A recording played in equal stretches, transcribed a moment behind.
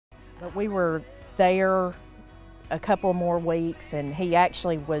But we were there a couple more weeks, and he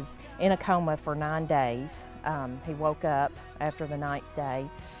actually was in a coma for 9 days. He woke up after the 9th day,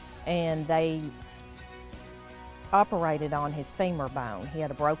 and they operated on his femur bone. He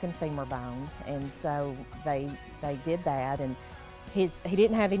had a broken femur bone, and so they did that, and he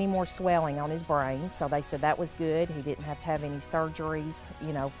didn't have any more swelling on his brain, so they said that was good. He didn't have to have any surgeries,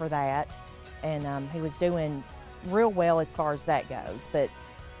 you know, for that, and he was doing real well as far as that goes. But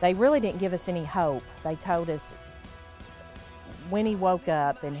they really didn't give us any hope. They told us when he woke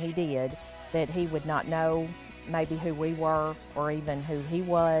up, and he did, that he would not know maybe who we were or even who he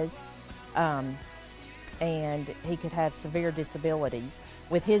was, and he could have severe disabilities.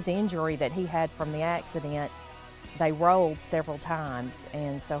 With his injury that he had from the accident, they rolled several times,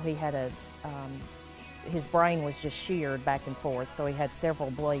 and so he had his brain was just sheared back and forth, so he had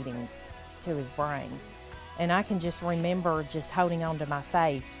several bleedings to his brain. And I can just remember just holding on to my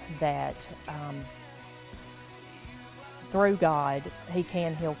faith that through God, He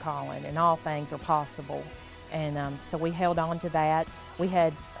can heal Colin, and all things are possible. And so we held on to that. We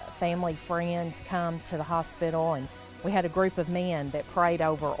had family friends come to the hospital, and we had a group of men that prayed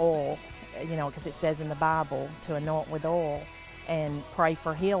over oil, you know, because it says in the Bible to anoint with oil and pray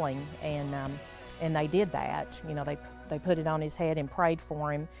for healing, and they did that. You know, they put it on his head and prayed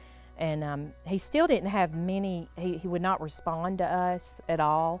for him, and he still didn't have many. He would not respond to us at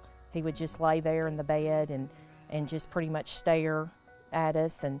all. He would just lay there in the bed and just pretty much stare at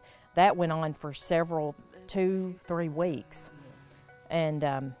us, and that went on for 2-3 weeks,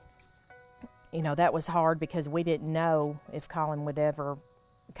 and you know, that was hard because we didn't know if Colin would ever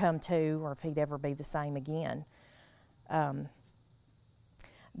come to or if he'd ever be the same again. The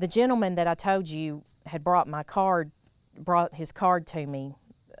gentleman that I told you had brought his card to me,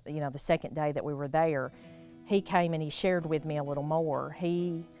 you know, the second day that we were there. He came and he shared with me a little more.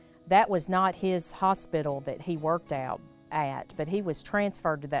 That was not his hospital that he worked out at, but he was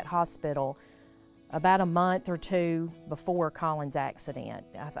transferred to that hospital about a month or 2 before Colin's accident.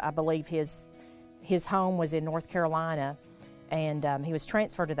 I believe his home was in North Carolina, and he was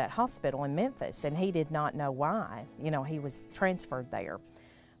transferred to that hospital in Memphis, and he did not know why. You know, he was transferred there.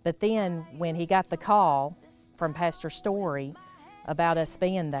 But then when he got the call from Pastor Story about us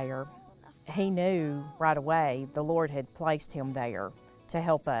being there, he knew right away the Lord had placed him there to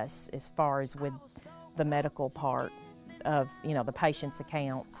help us as far as with the medical part of, you know, the patient's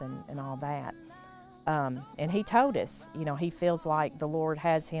accounts and all that. And he told us, you know, he feels like the Lord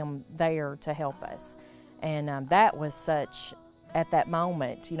has him there to help us. And that was such, at that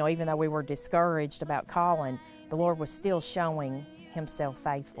moment, you know, even though we were discouraged about Colin, the Lord was still showing Himself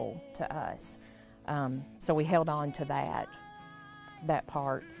faithful to us. So we held on to that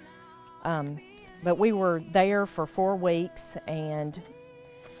part. But we were there for 4 weeks, and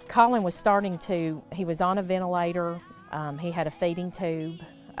Colin was he was on a ventilator. He had a feeding tube.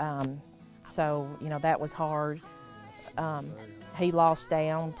 So, you know, that was hard. He lost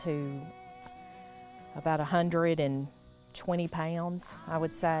down to about 120 pounds, I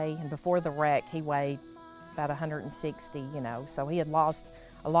would say. And before the wreck, he weighed about 160, you know. So he had lost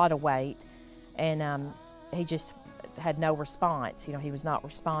a lot of weight. And he just had no response. You know, he was not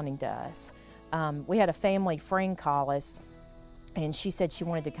responding to us. We had a family friend call us, and she said she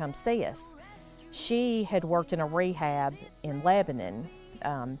wanted to come see us. She had worked in a rehab in Lebanon,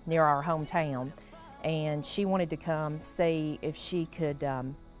 near our hometown, and she wanted to come see if she could,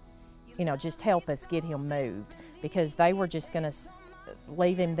 you know, just help us get him moved, because they were just going to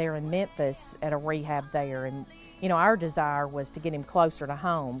leave him there in Memphis at a rehab there. And, you know, our desire was to get him closer to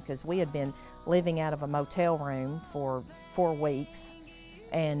home, because we had been living out of a motel room for 4 weeks,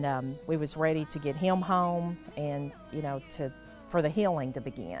 and we was ready to get him home and, you know, for the healing to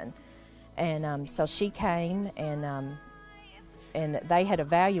begin. And so she came, and they had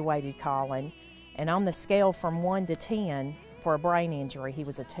evaluated Colin, and on the scale from 1 to 10 for a brain injury, he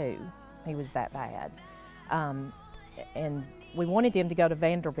was a 2. He was that bad. And we wanted him to go to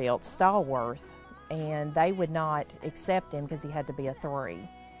Vanderbilt, Stallworth, and they would not accept him because he had to be a 3.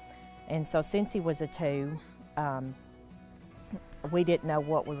 And so since he was a 2, we didn't know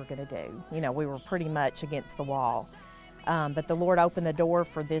what we were going to do. You know, we were pretty much against the wall. But the Lord opened the door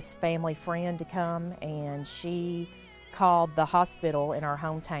for this family friend to come, and she called the hospital in our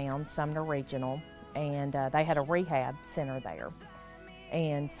hometown, Sumner Regional, and they had a rehab center there.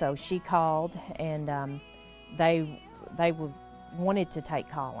 And so she called, and they wanted to take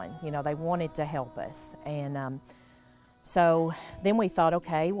Colin. You know, they wanted to help us. And so then we thought,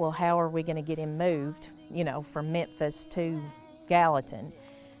 okay, well, how are we going to get him moved, you know, from Memphis to Gallatin?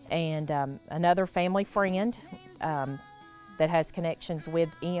 And another family friend, that has connections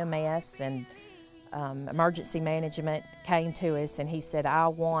with EMS and emergency management came to us, and he said, I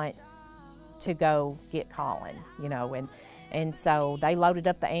want to go get Colin, you know, and so they loaded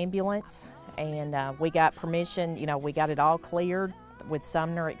up the ambulance, and we got permission, you know, we got it all cleared with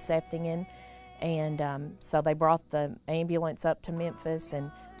Sumner accepting him, and so they brought the ambulance up to Memphis,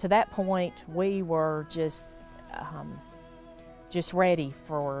 and to that point we were just ready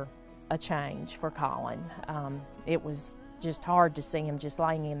for a change for Colin. It was just hard to see him just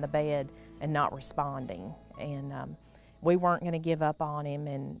laying in the bed and not responding, and we weren't going to give up on him,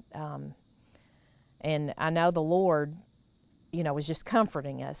 and I know the Lord, you know, was just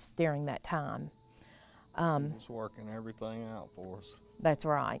comforting us during that time. He was working everything out for us. That's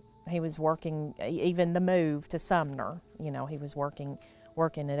right. He was working, even the move to Sumner, you know, he was working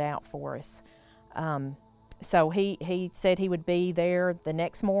it out for us. So he said he would be there the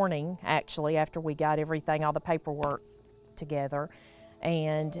next morning, actually, after we got everything, all the paperwork together.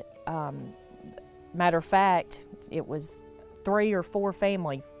 And matter of fact, it was 3 or 4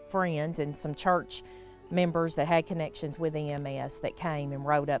 family friends and some church members that had connections with EMS that came and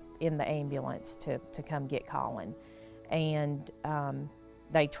rode up in the ambulance to come get Colin. And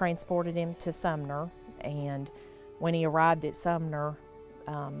they transported him to Sumner, and when he arrived at Sumner,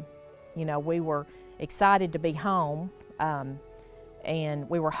 you know, we were excited to be home, and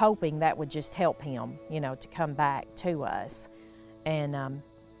we were hoping that would just help him, you know, to come back to us. And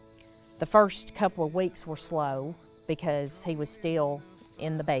the first couple of weeks were slow because he was still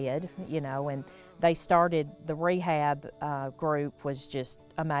in the bed, you know, and they started, the rehab group was just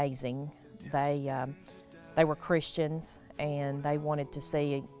amazing. They were Christians, and they wanted to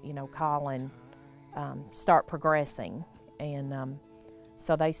see, you know, Colin start progressing. And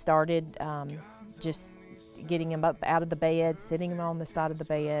so they started just getting him up out of the bed, sitting him on the side of the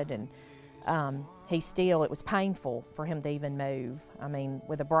bed, and it was painful for him to even move. I mean,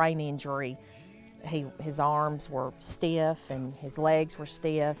 with a brain injury, his arms were stiff and his legs were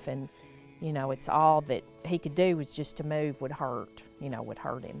stiff, and, you know, it's all that he could do was just to move would hurt, you know, would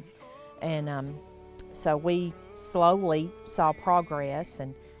hurt him. And so we slowly saw progress,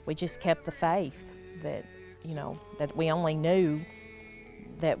 and we just kept the faith that, you know, that we only knew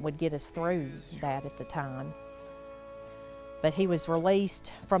that would get us through that at the time. But he was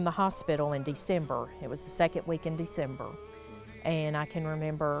released from the hospital in December. It was the second week in December. And I can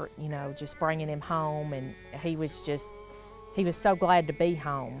remember, you know, just bringing him home, and he was so glad to be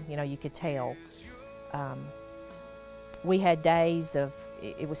home, you know, you could tell. We had days of,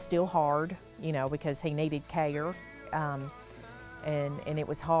 it was still hard, you know, because he needed care, and it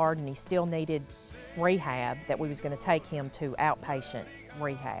was hard, and he still needed rehab, that we was going to take him to outpatient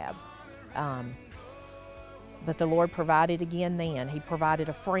rehab. But the Lord provided again then. He provided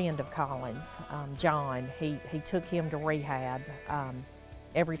a friend of Colin's, John. He took him to rehab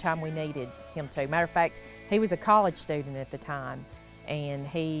every time we needed him to. Matter of fact, he was a college student at the time, and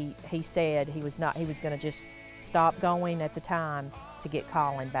he said he was going to just stop going at the time to get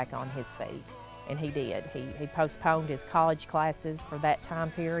Colin back on his feet. And he did. He postponed his college classes for that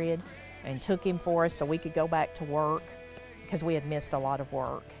time period and took him for us so we could go back to work, because we had missed a lot of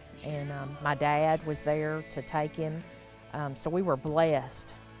work. And my dad was there to take him. So we were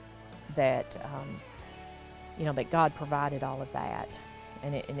blessed that, you know, that God provided all of that.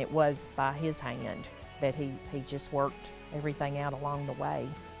 And it was by His hand that he just worked everything out along the way.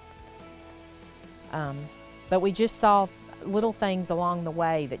 But we just saw little things along the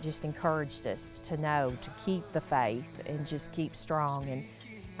way that just encouraged us to know, to keep the faith and just keep strong. And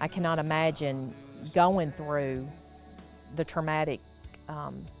I cannot imagine going through the traumatic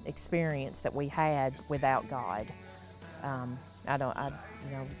experience that we had without God. You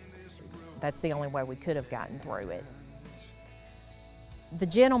know, that's the only way we could have gotten through it. The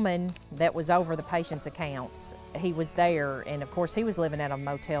gentleman that was over the patient's accounts, he was there, and of course he was living at a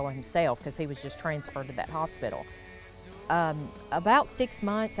motel himself because he was just transferred to that hospital. About 6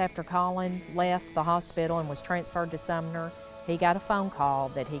 months after Colin left the hospital and was transferred to Sumner, he got a phone call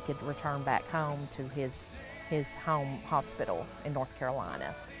that he could return back home to his home hospital in North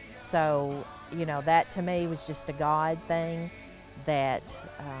Carolina. So, you know, that to me was just a God thing, that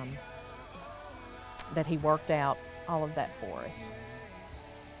that He worked out all of that for us.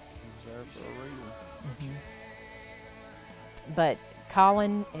 He's there for a reason. Mm-hmm. But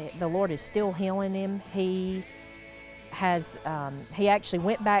Colin, the Lord is still healing him. He actually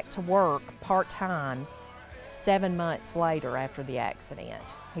went back to work part-time 7 months later after the accident.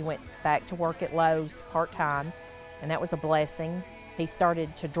 He went back to work at Lowe's part-time, and that was a blessing. He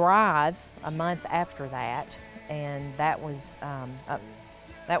started to drive a month after that, and that was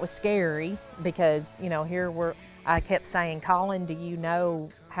scary because, you know, here I kept saying, Colin, do you know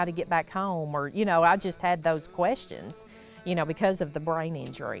how to get back home? Or, I just had those questions, because of the brain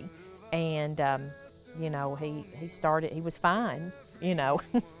injury. And, he was fine,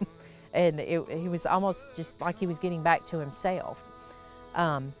 and he was almost just like he was getting back to himself.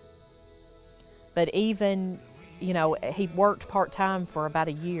 But even, he worked part-time for about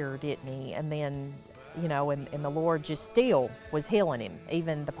a year, didn't he? And then, and the Lord just still was healing him,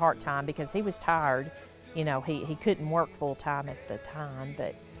 even the part-time, because he was tired. He couldn't work full-time at the time.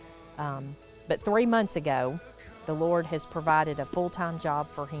 But 3 months ago, the Lord has provided a full-time job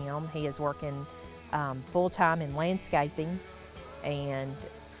for him. He is working full-time in landscaping, and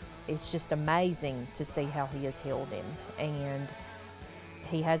it's just amazing to see how he has healed him. And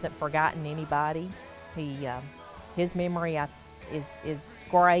he hasn't forgotten anybody. His memory is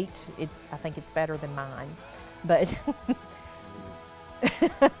great. I think it's better than mine, but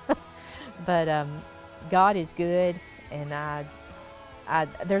but God is good, and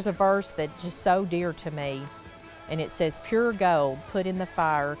there's a verse that's just so dear to me, and it says, "Pure gold put in the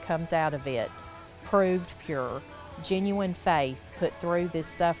fire comes out of it, proved pure. Genuine faith put through this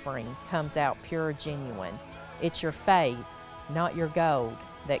suffering comes out pure, genuine. It's your faith, not your gold,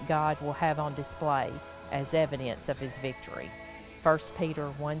 that God will have on display as evidence of his victory." 1 Peter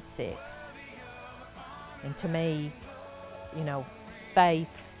 1:6. And to me,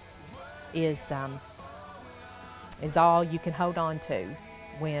 faith is all you can hold on to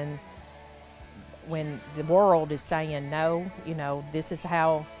when the world is saying no, this is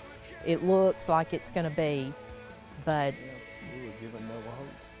how it looks like it's going to be, but We were given no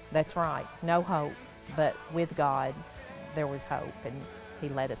hope. that's right, no hope. But with God, there was hope, and he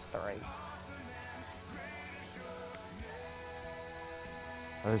led us through.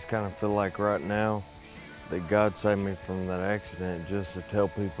 I just kind of feel like right now that God saved me from that accident just to tell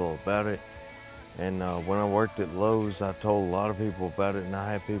people about it. And when I worked at Lowe's, I told a lot of people about it, and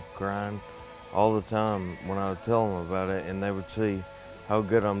I had people crying all the time when I would tell them about it, and they would see how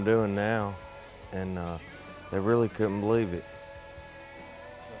good I'm doing now, and they really couldn't believe it.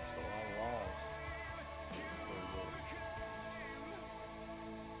 That's a lot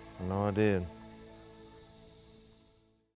of I know I did.